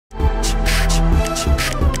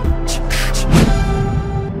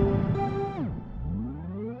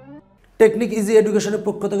Technique easy এডুকেশনের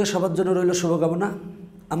পক্ষ থেকে সবার জন্য রইল শুভকামনা।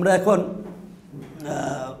 আমরা এখন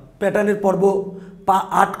প্যাটার্নের পর্ব পার্ট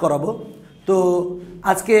 8 করাবো। তো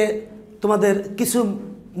আজকে তোমাদের কিছু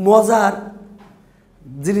মজার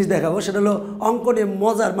জিনিস দেখাবো, সেটা হলো অঙ্ক নিয়ে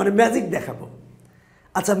মজার মানে ম্যাজিক দেখাবো।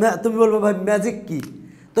 আচ্ছা তুমি বলবো ভাই ম্যাজিক কি?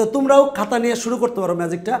 তো তোমরাও খাতা নিয়ে শুরু করতে পারো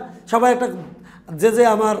ম্যাজিকটা। সবাই একটা যে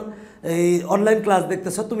আমার এই অনলাইন ক্লাস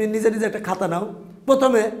দেখতেছো, তুমি নিজে নিজে একটা খাতা নাও।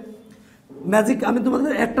 প্রথমে ম্যাজিক আমি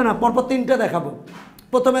তোমাদের একটা না পরপর 3টা দেখাবো।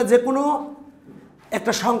 প্রথমে যে কোনো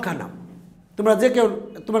একটা সংখ্যা নাও, তোমরা যে কেউ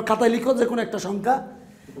তোমার খাতায় লিখো যে কোনো একটা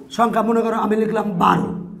সংখ্যা মনে করো আমি লিখলাম 12,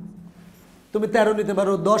 তুমি 13 নিতে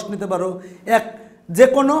পারো, 10 নিতে পারো, যে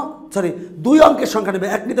কোনো 2 অঙ্কের সংখ্যা নেবে,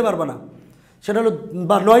 1 নিতে পারবে না, সেটা হলো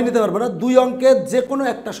বা 9 নিতে পারবে না, 2 অঙ্কের যে কোনো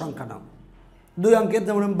একটা সংখ্যা নাও। 2 অঙ্কের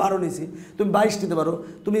যেমন আমি 12 নিয়েছি, তুমি 22 নিতে পারো,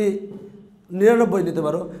 তুমি 99 নিতে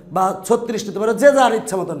পারো বা 36 নিতে পারো, যে যার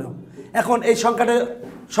ইচ্ছা মতো নাও। এখন এই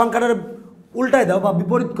সংখ্যাটার উল্টায় দাও বা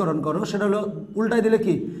বিপরীতকরণ করো। সেটা হলো উল্টায় দিলে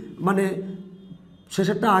কি মানে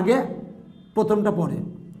শেষেরটা আগে প্রথমটা পরে।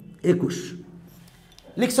 21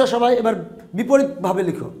 লিখছো সবাই, এবার বিপরীতভাবে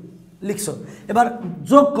লিখছো। এবার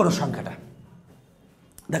যোগ করো সংখ্যাটা।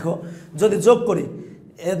 দেখো যদি যোগ করি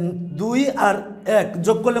 2 আর 1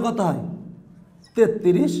 যোগ করলে কত হয়?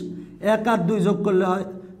 33। 1 আর 2 যোগ করলে হয়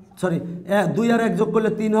 2 আর 1 যোগ করলে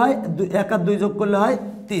 3 হয়, 1 আর 2 যোগ করলে হয়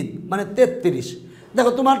 3, মানে 33।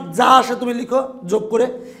 দেখো তোমার যা আসে তুমি লিখো যোগ করে।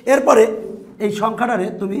 এরপরে এই সংখ্যাটারে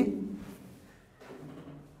তুমি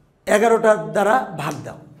 11টার দ্বারা ভাগ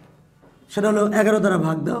দাও। সেটা হলো 11 দ্বারা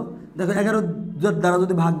ভাগ দাও। দেখো 11 দ্বারা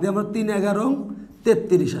যদি ভাগ দিই আমরা 3 11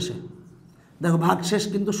 33 আসে। দেখো ভাগ শেষ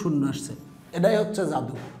কিন্তু 0 আসছে। এটাই হচ্ছে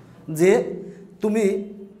জাদু, যে তুমি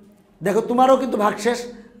দেখো তোমারও কিন্তু ভাগশেষ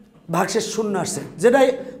 0 আসছে, যেটাই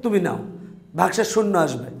তুমি নাও ভাগশেষ 0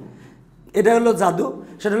 আসবে। এটা হলো জাদু।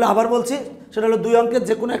 সেটা হলো আবার বলছি, সেটা হলো 2 অঙ্কের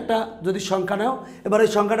যে কোনো একটা যদি সংখ্যা নাও, এবার এই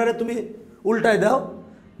সংখ্যাটারে তুমি উল্টায় দাও,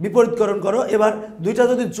 বিপরীতকরণ করো। এবার 2টা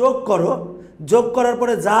যদি যোগ করো, যোগ করার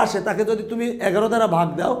পরে যা আসে তাকে যদি তুমি 11 দ্বারা ভাগ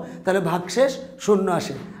দাও, তাহলে ভাগশেষ 0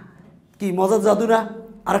 আসে। কি মজার জাদু না?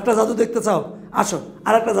 আরেকটা জাদু দেখতে চাও? আসো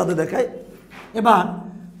আরেকটা জাদু দেখাই। এবার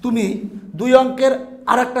তুমি 2 অঙ্কের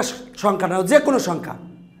আরেকটা সংখ্যা নাও, যে কোনো সংখ্যা,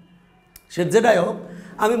 সে যেটাই হোক।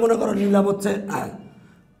 আমি মনে করো নিলাম হচ্ছে,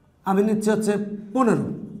 আমি নিচ্ছি হচ্ছে 15,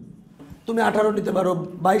 তুমি 18 নিতে পারো,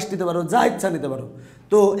 22 নিতে পারো, যা ইচ্ছা নিতে পারো।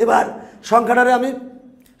 তো এবার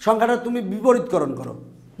সংখ্যাটা তুমি বিপরীতকরণ করো।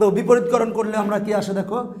 তো বিপরীতকরণ করলে আমরা কি আসে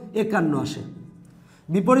দেখো 51 আসে।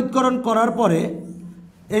 বিপরীতকরণ করার পরে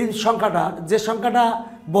এই সংখ্যাটা, যে সংখ্যাটা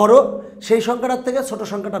বড় সেই সংখ্যাটার থেকে ছোট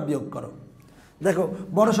সংখ্যাটা বিয়োগ করো। দেখো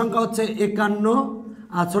বড় সংখ্যা হচ্ছে 51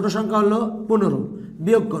 আর ছোট সংখ্যা হলো 15,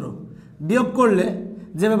 বিয়োগ করো। বিয়োগ করলে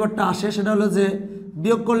যে ব্যাপারটা আসে সেটা হলো যে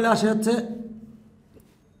বিয়োগ করলে আসে হচ্ছে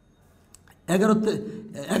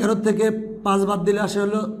 11 থেকে 5 বাদ দিলে আসে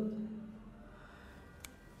হলো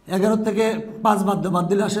 11 থেকে 5 বাদ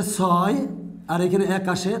দিলে আসে 6, আর এখানে 1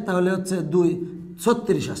 আসে, তাহলে হচ্ছে 2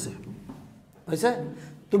 36 আসে। হয়েছে?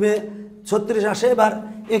 তুমি 36 আসে। এবার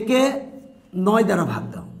একে 9 দ্বারা ভাগ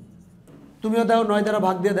দাও। তুমিও দাও 9 দ্বারা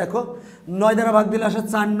ভাগ দিয়ে দেখো, 9 দ্বারা ভাগ দিলে আসে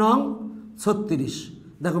 4 9 36।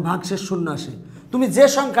 দেখো ভাগশেষ 0 আসে। তুমি যে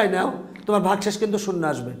সংখ্যায় নাও তোমার ভাগশেষ কিন্তু 0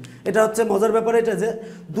 আসবে। এটা হচ্ছে মজার ব্যাপার, এটা যে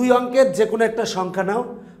 2 অঙ্কের যে কোনো একটা সংখ্যা নাও,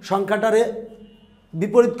 সংখ্যাটারে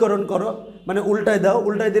বিপরীতকরণ করো, মানে উল্টায় দাও।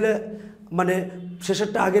 উল্টায় দিলে মানে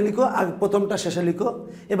শেষেরটা আগে লিখো, প্রথমটা শেষে লিখো।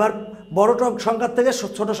 এবার বড় সংখ্যার থেকে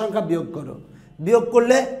ছোট সংখ্যা বিয়োগ করো।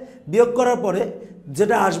 বিয়োগ করার পরে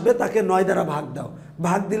যেটা আসবে তাকে 9 দ্বারা ভাগ দাও।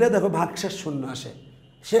 ভাগ দিলে দেখো ভাগশেষ 0 আসে।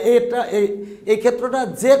 এই ক্ষেত্রটা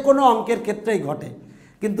যে কোনো অঙ্কের ক্ষেত্রেই ঘটে।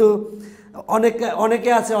 কিন্তু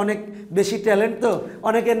অনেকে আছে অনেক বেশি ট্যালেন্ট, তো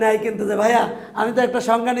অনেকে নেয় কিন্তু যে ভাইয়া আমি তো একটা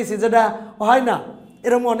সংখ্যা নিছি যেটা হয় না,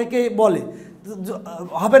 এরকম অনেকেই বলে।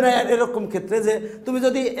 হবে না এরকম ক্ষেত্রে যে তুমি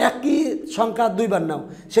যদি একই সংখ্যা 2 বার নাও,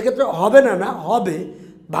 সেক্ষেত্রে হবে না, হবে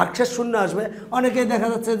ভাগশেষ 0 আসবে। অনেকেই দেখা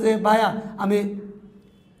যাচ্ছে যে ভাইয়া আমি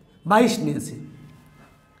 22 নিয়েছি।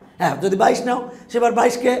 হ্যাঁ, যদি 22 নাও, সেবার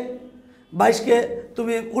 22কে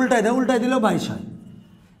তুমি উল্টায় দাও, উল্টায় দিলেও 22 হয়।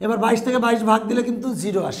 এবার 22 থেকে 22 ভাগ দিলে কিন্তু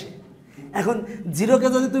 0 আসে। এখন 0কে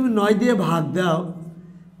যদি তুমি 9 দিয়ে ভাগ দাও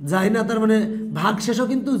যায় না, তার মানে ভাগশেষও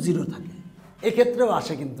কিন্তু 0 থাকে। এক্ষেত্রেও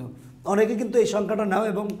আসে। কিন্তু অনেকে কিন্তু এই সংখ্যাটা নাও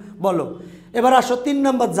এবং বলো। এবার আসো 3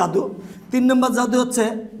 নম্বর জাদু। 3 নম্বর জাদু হচ্ছে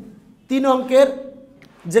 3 অঙ্কের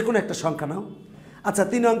যে কোনো একটা সংখ্যা নাও। আচ্ছা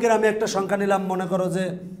 3 অঙ্কের আমি একটা সংখ্যা নিলাম, মনে করো যে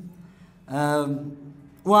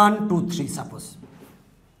 1 2 3 সাপোজ।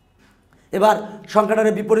 এবার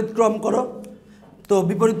সংখ্যাটারে বিপরীত ক্রম করো। তো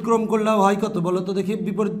বিপরীত ক্রম করলেও হয় কত বলো তো দেখি।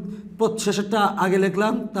 বিপরীত শেষেরটা আগে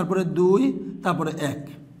লিখলাম, তারপরে 2, তারপরে 1।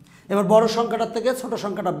 এবার বড় সংখ্যাটার থেকে ছোট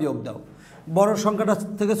সংখ্যাটা বিয়োগ দাও। বড় সংখ্যাটা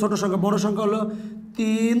থেকে ছোট সংখ্যা, বড় সংখ্যা হলো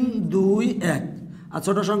 3 2 1 আর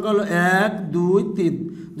ছোট সংখ্যা হলো 1 2 3।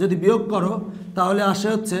 যদি বিয়োগ করো তাহলে আসে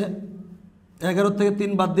হচ্ছে 11 থেকে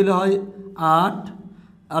 3 বাদ দিলে হয় 8,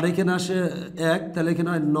 আর এখানে আসে 1, তাহলে এখানে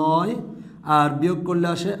হয় 9, আর বিয়োগ করলে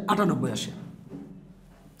আসে 98 আসে।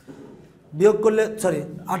 বিয়োগ করলে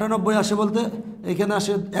 98 আসে বলতে এখানে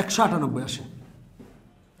আসে 198 আসে।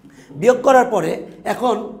 বিয়োগ করার পরে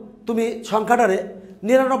এখন তুমি সংখ্যাটারে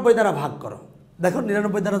 99 দ্বারা ভাগ করো। দেখো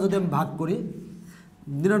 99 দ্বারা যদি আমি ভাগ করি,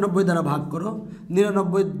 99 দ্বারা ভাগ করো,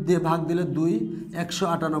 99 দিয়ে ভাগ দিলে 2,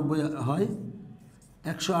 198 হয়।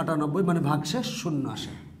 198 মানে ভাগশেষ 0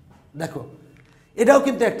 আসে। দেখো এটাও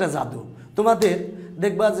কিন্তু একটা জাদু। তোমাদের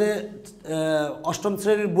দেখবা যে অষ্টম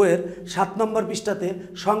শ্রেণীর বইয়ের 7 নম্বর পৃষ্ঠাতে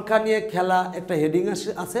সংখ্যা নিয়ে খেলা একটা হেডিং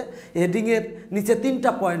আছে। হেডিংয়ের নিচে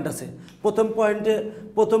 3টা পয়েন্ট আছে। প্রথম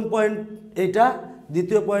পয়েন্ট এইটা,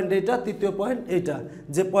 দ্বিতীয় পয়েন্ট এইটা, তৃতীয় পয়েন্ট এইটা।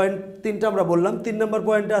 যে পয়েন্ট 3টা আমরা বললাম, 3 নম্বর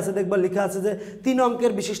পয়েন্টে আছে দেখবা লেখা আছে যে 3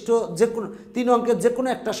 অঙ্কের বিশিষ্ট তিন অঙ্কের যে কোনো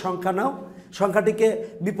একটা সংখ্যা নাও, সংখ্যাটিকে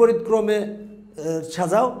বিপরীত ক্রমে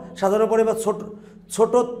সাজাও। সাজানোর পরে এবার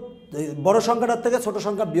ছোট বড় সংখ্যাটার থেকে ছোট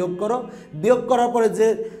সংখ্যা বিয়োগ করো। বিয়োগ করার পরে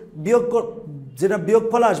যেটা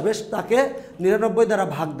বিয়োগফল আসবে তাকে 99 দ্বারা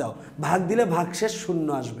ভাগ দাও। ভাগ দিলে ভাগশেষ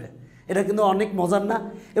 0 আসবে। এটা কিন্তু অনেক মজার না?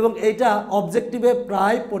 এবং এইটা অবজেক্টিভে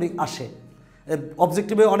প্রায় আসে।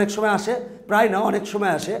 অবজেক্টিভে অনেক সময় আসে, প্রায় না, অনেক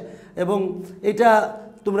সময় আসে। এবং এটা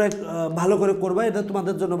তোমরা ভালো করে করবে, এটা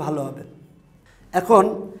তোমাদের জন্য ভালো হবে। এখন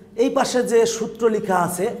এই পাশে যে সূত্র লেখা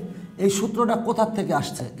আছে, এই সূত্রটা কোথা থেকে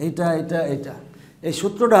আসছে? এইটা এই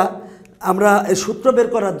সূত্রটা আমরা এই সূত্র বের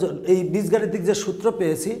করার জন্য, এই বীজগাণিতিক যে সূত্র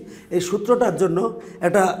পেয়েছি, এই সূত্রটার জন্য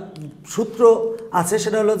একটা সূত্র আছে।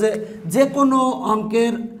 সেটা হলো যে কোনো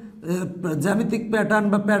অঙ্কের জ্যামিতিক প্যাটার্ন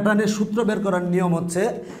বা প্যাটার্নের সূত্র বের করার নিয়ম হচ্ছে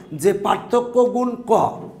যে পার্থক্য গুণ ক,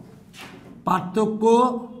 পার্থক্য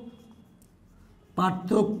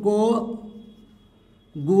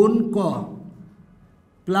গুণ ক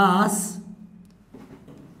প্লাস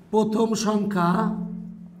প্রথম সংখ্যা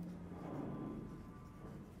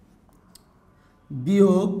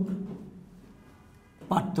বিয়োগ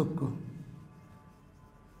পার্থক্য।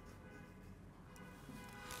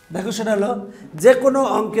 দেখো সেটা হলো যে কোনো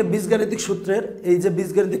অঙ্কের বীজগাণিতিক সূত্রের, এই যে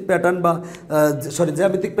বীজগাণিতিক প্যাটার্ন বা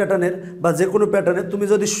জ্যামিতিক প্যাটার্নের বা যে কোনো প্যাটার্নের তুমি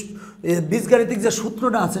যদি বীজগাণিতিক যে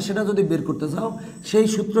সূত্রটা আছে সেটা যদি বের করতে চাও, সেই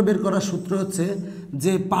সূত্র বের করার সূত্র হচ্ছে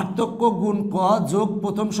যে পার্থক্য গুণ ক যোগ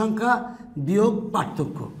প্রথম সংখ্যা বিয়োগ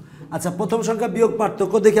পার্থক্য। আচ্ছা, প্রথম সংখ্যা বিয়োগ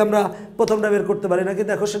পার্থক্য দেখি আমরা প্রথমটা বের করতে পারি নাকি।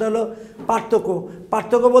 দেখো সেটা হলো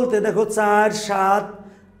পার্থক্য বলতে দেখো 4 7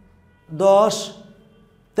 10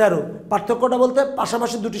 13, পার্থক্যটা বলতে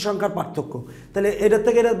পাশাপাশি দুটি সংখ্যার পার্থক্য। তাহলে এটার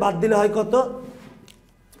থেকে এটা বাদ দিলে হয় কত?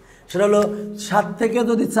 সেটা হলো 7 থেকে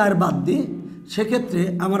যদি 4 বাদ দিই সেক্ষেত্রে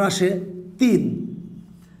আমার আসে 3,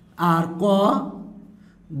 আর ক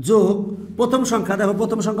যোগ প্রথম সংখ্যা, দেখো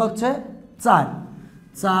প্রথম সংখ্যা হচ্ছে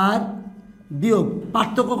 4 বিয়োগ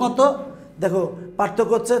পার্থক্য কত? দেখো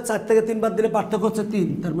পার্থক্য হচ্ছে 4 থেকে 3 বাদ দিলে পার্থক্য হচ্ছে 3,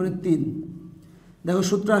 তার মানে 3। দেখো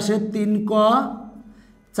সূত্র আসে 3 ক,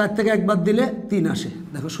 4 থেকে 1 বাদ দিলে 3 আসে।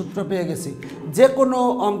 দেখো সূত্র পেয়ে গেছি। যে কোনো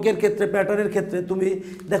অঙ্কের ক্ষেত্রে, প্যাটার্নের ক্ষেত্রে তুমি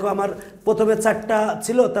দেখো আমার প্রথমে 4টা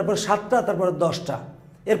ছিল, তারপর 7টা, তারপর 10টা,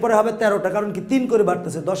 এরপরে হবে 13টা, কারণ কি 3 করে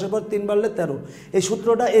বাড়তেছে, 10-এর পর 3 বাড়লে 13। এই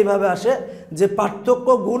সূত্রটা এইভাবে আসে যে পার্থক্য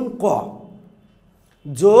গুণ ক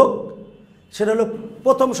যোগ, সেটা হলো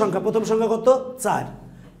প্রথম সংখ্যা কত? 4,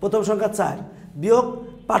 প্রথম সংখ্যা 4 বিয়োগ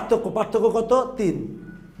পার্থক্য কত? 3,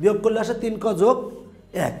 বিয়োগ করলে আসে 3 ক যোগ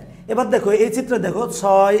 1। এবার দেখো এই চিত্রে দেখো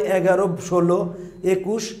 6 11 16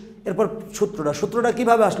 21, এরপর সূত্রটা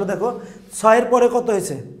কিভাবে আসলো? দেখো 6-এর পরে কত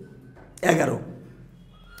হয়েছে? 11,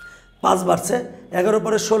 5 বাড়ছে, 11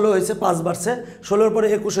 পরে 16 হয়েছে, 5 বাড়ছে, 16-এর পরে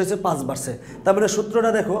 21 হয়েছে, 5 বাড়ছে। তার মানে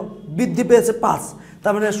সূত্রটা দেখো বৃদ্ধি পেয়েছে 5।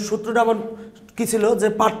 তার মানে সূত্রটা আমার কি ছিল? যে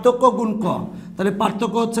পার্থক্য গুণ ক। তাহলে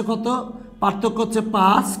পার্থক্য হচ্ছে কত? পার্থক্য হচ্ছে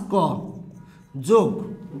 5 ক যোগ,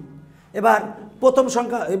 এবার প্রথম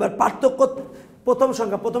সংখ্যা, এবার পার্থক্য প্রথম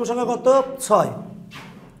সংখ্যা কত?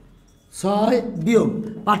 6 বিয়োগ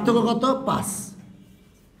পার্থক্য কত? 5।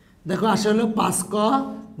 দেখো আসে হলো 5 ক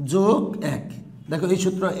যোগ 1। দেখো এই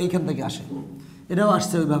সূত্র এইখান থেকে আসে, এটাও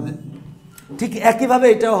আসছে ওইভাবে। ঠিক একইভাবে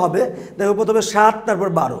এটাও হবে। দেখো প্রথমে 7, তারপর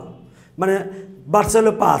 12, মানে বাড়ছে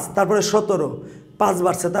হলো 5, তারপরে 17, 5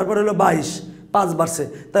 বাড়ছে, তারপরে হলো 22, 5 বাড়ছে।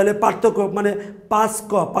 তাহলে পার্থক্য মানে 5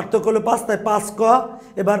 ক, পার্থক্য হলো 5, তাই 5 ক।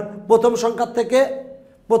 এবার প্রথম সংখ্যা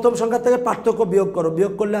থেকে পার্থক্য বিয়োগ করো,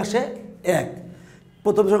 বিয়োগ করলে আসে 1।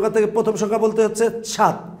 প্রথম সংখ্যা বলতে হচ্ছে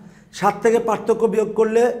 7 থেকে পার্থক্য বিয়োগ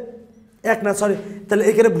করলে 1 না, সরি, তাহলে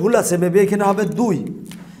এখানে ভুল আছে, মেবি এখানে হবে 2,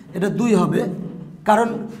 এটা 2 হবে। কারণ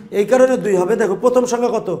এই কারণে 2 হবে। দেখো প্রথম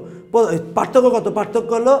সংখ্যা কত, পার্থক্য কত,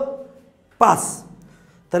 পার্থক্য হলো 5,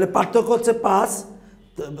 তাহলে পার্থক্য হচ্ছে 5,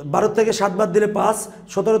 12 থেকে 7 বাদ দিলে 5,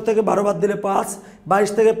 17 থেকে 12 বাদ দিলে 5,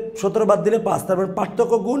 22 থেকে 17 বাদ দিলে 5, তারপর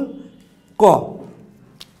পার্থক্য গুণ ক,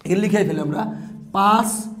 এগুলো লিখেই ফেলি আমরা, 5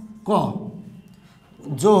 ক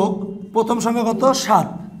যোগ প্রথম সংখ্যা কত 7,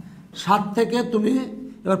 7 থেকে তুমি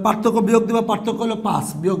এবার পার্থক্য বিয়োগ দেবা, পার্থক্য হলো 5,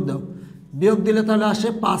 বিয়োগ দাও, বিয়োগ দিলে তাহলে আসে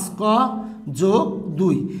 5 ক যোগ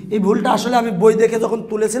 2। এই ভুলটা আসলে আমি বই দেখে যখন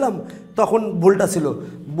তুলেছিলাম তখন ভুলটা ছিল,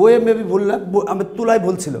 বইয়ে মেবি ভুল না, আমি তুলায়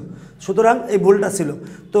ভুল ছিল, সুতরাং এই ভুলটা ছিল।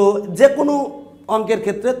 তো যে কোনো অঙ্কের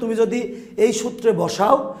ক্ষেত্রে তুমি যদি এই সূত্রে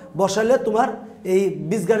বসালে তোমার এই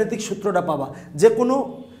বীজগাণিতিক সূত্রটা পাবা, যে কোনো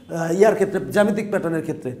ইয়ার ক্ষেত্রে, জ্যামিতিক প্যাটার্নের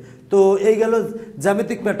ক্ষেত্রে। তো এই গেল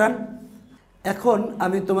জ্যামিতিক প্যাটার্ন। এখন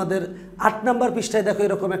আমি তোমাদের 8 নম্বর পৃষ্ঠায় দেখো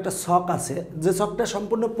এরকম একটা ছক আছে, যে ছকটা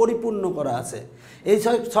সম্পূর্ণ পরিপূর্ণ করা আছে। এই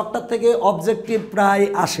ছকটার থেকে অবজেক্টিভ প্রায়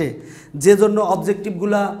আসে, যে জন্য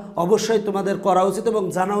অবজেক্টিভগুলা অবশ্যই তোমাদের করা উচিত এবং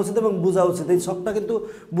জানা উচিত এবং বোঝা উচিত। এই ছকটা কিন্তু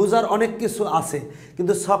বোঝার অনেক কিছু আছে,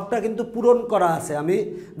 কিন্তু ছকটা কিন্তু পূরণ করা আছে। আমি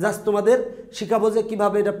জাস্ট তোমাদের শিখাবো যে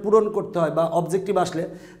কীভাবে এটা পূরণ করতে হয়, বা অবজেক্টিভ আসলে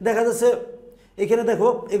দেখা যাচ্ছে এখানে দেখো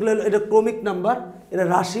এগুলো, এটা ক্রমিক নাম্বার, এটা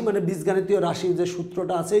রাশি, মানে বীজগাণিতীয় রাশি যে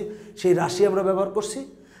সূত্রটা আছে সেই রাশি আমরা ব্যবহার করছি।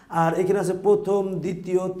 আর এখানে আছে প্রথম,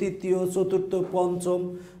 দ্বিতীয়, তৃতীয়, চতুর্থ, পঞ্চম,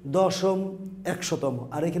 দশম, 100তম।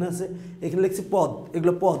 আর এখানে আছে, এখানে লিখছি পদ,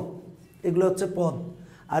 এগুলো পদ, এগুলো হচ্ছে পদ।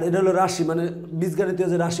 আর এটা হলো রাশি, মানে বীজগাণিতীয়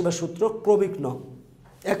যে রাশি বা সূত্র, ক্রমিক ন।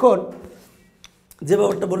 এখন যে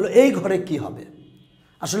ব্যাপারটা বললো এই ঘরে কি হবে,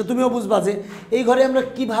 আসলে তুমিও বুঝবা যে এই ঘরে আমরা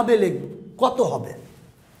কিভাবে লিখব, কত হবে,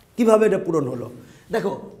 কিভাবে এটা পূরণ হলো।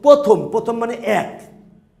 দেখো প্রথম মানে 1,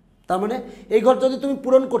 তার মানে এই ঘর যদি তুমি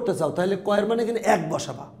পূরণ করতে চাও তাহলে কয়ের মানে এখানে 1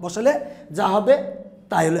 বসাবা, বসালে যা হবে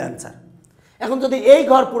তাই হলো অ্যান্সার। এখন যদি এই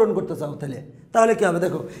ঘর পূরণ করতে চাও তাহলে কি হবে,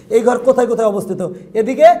 দেখো এই ঘর কোথায় কোথায় অবস্থিত,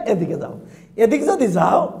 এদিকে যাও, এদিকে যদি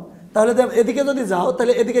যাও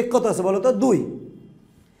তাহলে এদিকে কত আছে বলো তো, 2,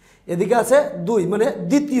 এদিকে আছে 2, মানে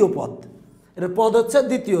দ্বিতীয় পদ, এটা পদ হচ্ছে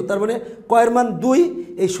দ্বিতীয়, তার মানে কয়ের মান 2,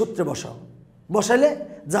 এই সূত্রে বসাইলে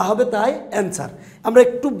যা হবে তাই অ্যান্সার। আমরা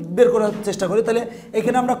একটু বের করার চেষ্টা করি। তাহলে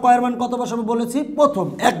এখানে আমরা কয়ের মান কত বসাবো বলেছি, প্রথম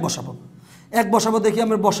 1 বসাবো, দেখি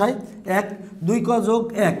আমরা বসাই 1, 2 ক যোগ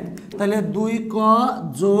 1, তাহলে 2 ক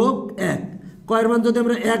যোগ 1, কয়ের মান যদি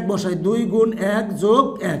আমরা 1 বসাই, 2 গুণ 1 যোগ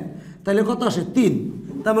 1, তাহলে কত আসে 3,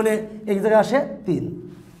 তার মানে এই জায়গায় আসে 3।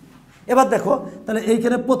 এবার দেখো তাহলে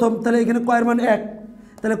এইখানে প্রথম, তাহলে এখানে কয়ের মান 1,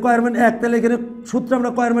 তাহলে কয়ের মান 1, তাহলে এখানে সূত্রে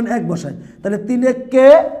আমরা কয়ের মান 1 বসাই, তাহলে 3 1 কে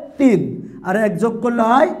 3, আর 1 যোগ করলে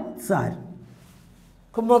হয় 4।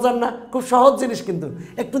 খুব মজার না, খুব সহজ জিনিস কিন্তু।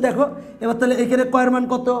 একটু দেখো এবার, তাহলে এখানে কয়ের মান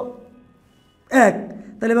কত 1,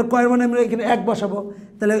 তাহলে এবার কয়ের মানে আমরা এখানে 1 বসাবো,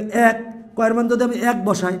 তাহলে 1 কয়ের মান যদি আমি 1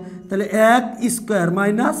 বসাই তাহলে 1 স্কোয়ার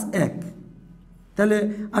মাইনাস 1, তাহলে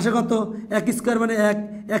আসে কত, 1 স্কোয়ার মানে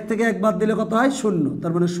 1 থেকে 1 বাদ দিলে কত হয় 0,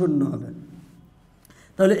 তার মানে 0 হবে।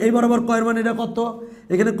 তাহলে এই বরাবর কয়ের মান এটা কত,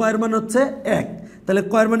 এখানে কয়ের মান হচ্ছে 1, তাহলে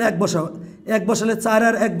কয়ের মানে 1 বসাবো, 1 বসালে 4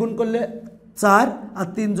 আর 1 গুণ করলে 4, আর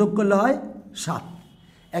 3 যোগ করলে হয় 7।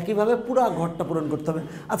 একইভাবে পুরো ঘরটা পূরণ করতে হবে।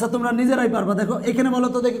 আচ্ছা তোমরা নিজেরাই পারবা। দেখো এখানে বলো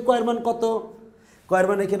তো দেখি কয়ের মান কত, কয়ের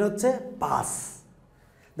মান এখানে হচ্ছে 5,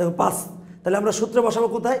 দেখো 5, তাহলে আমরা সূত্রে বসাবো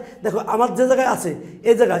কোথায়, দেখো আমার যে জায়গায় আছে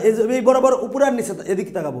এই জায়গায়, এই বরাবর উপরে আর নিচে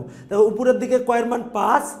এদিকে তাকাবো, দেখো উপরের দিকে কয়ের মান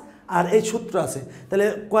 5, আর এই সূত্র আছে, তাহলে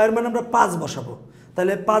কয়ের মান আমরা 5 বসাবো,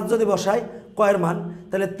 তাহলে 5 যদি বসাই কয়ের মান,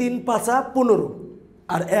 তাহলে 3 5 15,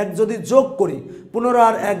 আর 1 যদি যোগ করি 15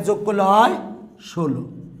 আর 1 যোগ করলে হয় 16।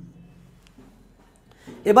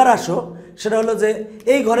 এবার আসো, সেটা হলো যে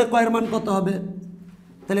এই ঘরে কয়ের মান কত হবে,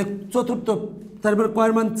 তাহলে চতুর্থ, তারপরে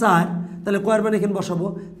কয়ের মান 4, তাহলে কয়ের মান এখানে বসাবো,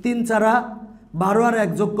 3 4 12, আর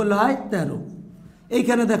 1 যোগ করলে হয় 13।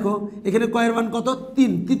 এইখানে দেখো এখানে কয়ের মান কত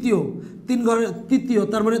 3, তিন ঘরে তৃতীয়,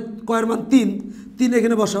 তার মানে কয়ের মান 3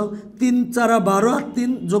 এখানে বসাও, 3 4 12, আর 3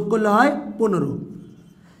 যোগ করলে হয় 15।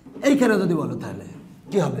 এইখানে যদি বলো তাহলে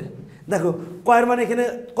কি হবে, দেখো কয়ের মান এখানে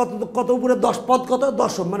কত উপরে 10 পদ, কত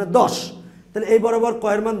দশম মানে 10, তাহলে এই বরাবর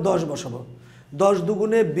কয়ের মান 10 বসাবো, 10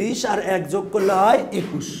 দুগুণে 20, আর 1 যোগ করলে হয়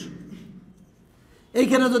 21।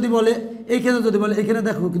 এইখানে যদি বলে এখানে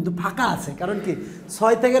দেখো কিন্তু ফাঁকা আছে, কারণ কি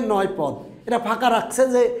 6 থেকে 9 পদ, এটা ফাঁকা রাখছে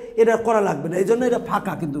যে এটা করা লাগবে না, এই জন্য এটা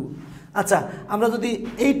ফাঁকা কিন্তু। আচ্ছা আমরা যদি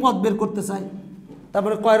এই পদ বের করতে চাই,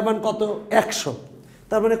 তারপরে কয়ের মান কত 100,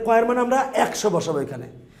 তার মানে কয়ের মান আমরা 100 বসাবো, এখানে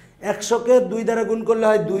 100কে 2 দ্বারা গুণ করলে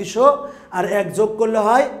হয় 200, আর 1 যোগ করলে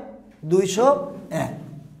হয়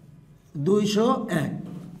 201।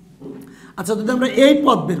 আচ্ছা যদি আমরা এই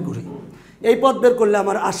পদ বের করি, এই পদ বের করলে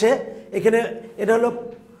আমার আসে এখানে, এটা হলো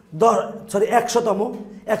 100তম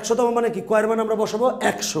মানে কি, কয়ের মান আমরা বসাবো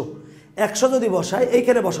 100 যদি বসাই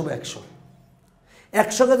এইখানে বসাবো 100,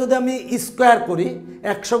 100কে যদি আমি স্কোয়ার করি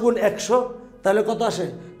 100 গুণ 100 তাহলে কত আসে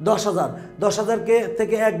 10,000। 10,000কে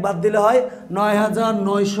থেকে 1 বাদ দিলে হয়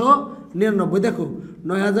 9,999। দেখো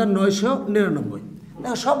 9,999।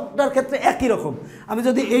 দেখো সবটার ক্ষেত্রে একই রকম। আমি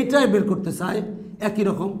যদি এইটাই বের করতে চাই একই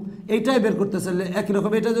রকম, এইটাই বের করতে চাইলে একই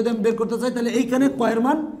রকম, এটা যদি আমি বের করতে চাই তাহলে এইখানে কয়ের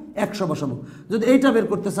মান 100 বসাবো। যদি এইটা বের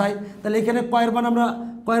করতে চাই তাহলে এখানে কয়ের মান আমরা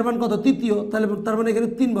কয়ের মান কত তৃতীয়, তাহলে তার মানে এখানে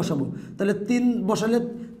 3 বসাবো। তাহলে 3 বসালে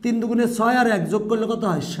 3 দুগুণে 6 আর 1 যোগ করলে কত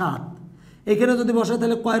হয় 7। এখানে যদি বসাই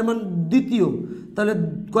তাহলে কয়ের মান দ্বিতীয়, তাহলে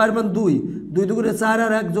কয়ের মান 2, 2 দুগুণে 4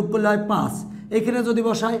 আর 1 যোগ করলে হয় 5। এখানে যদি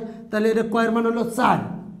বসাই তাহলে এটা কয়ের মান হলো 4।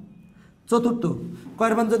 চতুর্থ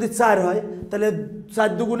কয়ের মান যদি 4 হয় তাহলে 4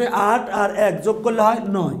 দুগুণে 8 আর 1 যোগ করলে হয়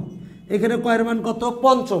 9। এখানে কয়ের মান কত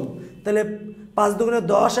পঞ্চম, তাহলে 5 দুগুণে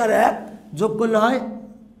 10 আর 1 যোগ করলে হয়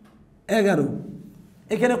 11।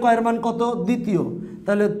 এখানে কয়ের মান কত দ্বিতীয়,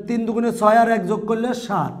 তাহলে 3 দুগুণে 6 আর 1 যোগ করলে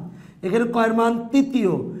 7। এখানে কয়ের মান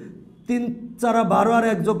তৃতীয়, 3 4 12 আর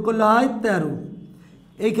 1 যোগ করলে হয় 13।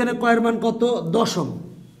 এইখানে কয়ের মান কত দশম।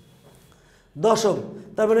 দশম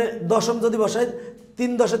তার মানে দশম যদি বসাই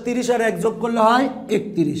 3 10 30 আর 1 যোগ করলে হয়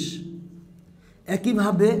 31।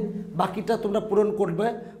 একইভাবে বাকিটা তোমরা পূরণ করবে,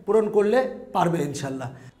 পূরণ করলে পারবে ইনশাল্লাহ।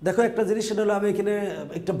 দেখো একটা জিনিস সেটা হলো আমি এখানে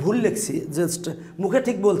একটা ভুল লিখছি, জাস্ট মুখে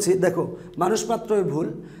ঠিক বলছি। দেখো মানুষ মাত্রই ভুল,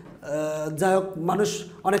 যাই হোক মানুষ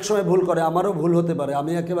অনেক সময় ভুল করে, আমারও ভুল হতে পারে,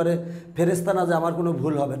 আমি একেবারে ফেরেস্তা না যে আমার কোনো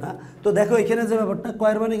ভুল হবে না। তো দেখো এখানে যে ব্যাপারটা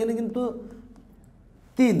কয়ের মানে এখানে কিন্তু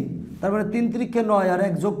 3, তার মানে 3 3 9 আর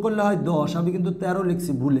 1 যোগ করলে হয় 10। আমি কিন্তু 13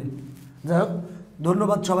 লিখছি ভুলে। যাই হোক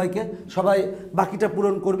ধন্যবাদ সবাইকে, সবাই বাকিটা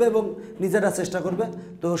পূরণ করবে এবং নিজেরা চেষ্টা করবে।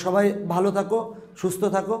 তো সবাই ভালো থাকো, সুস্থ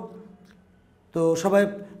থাকো। তো সবাই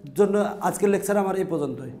জন্য আজকের লেকচার আমার এই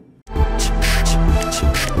পর্যন্তই।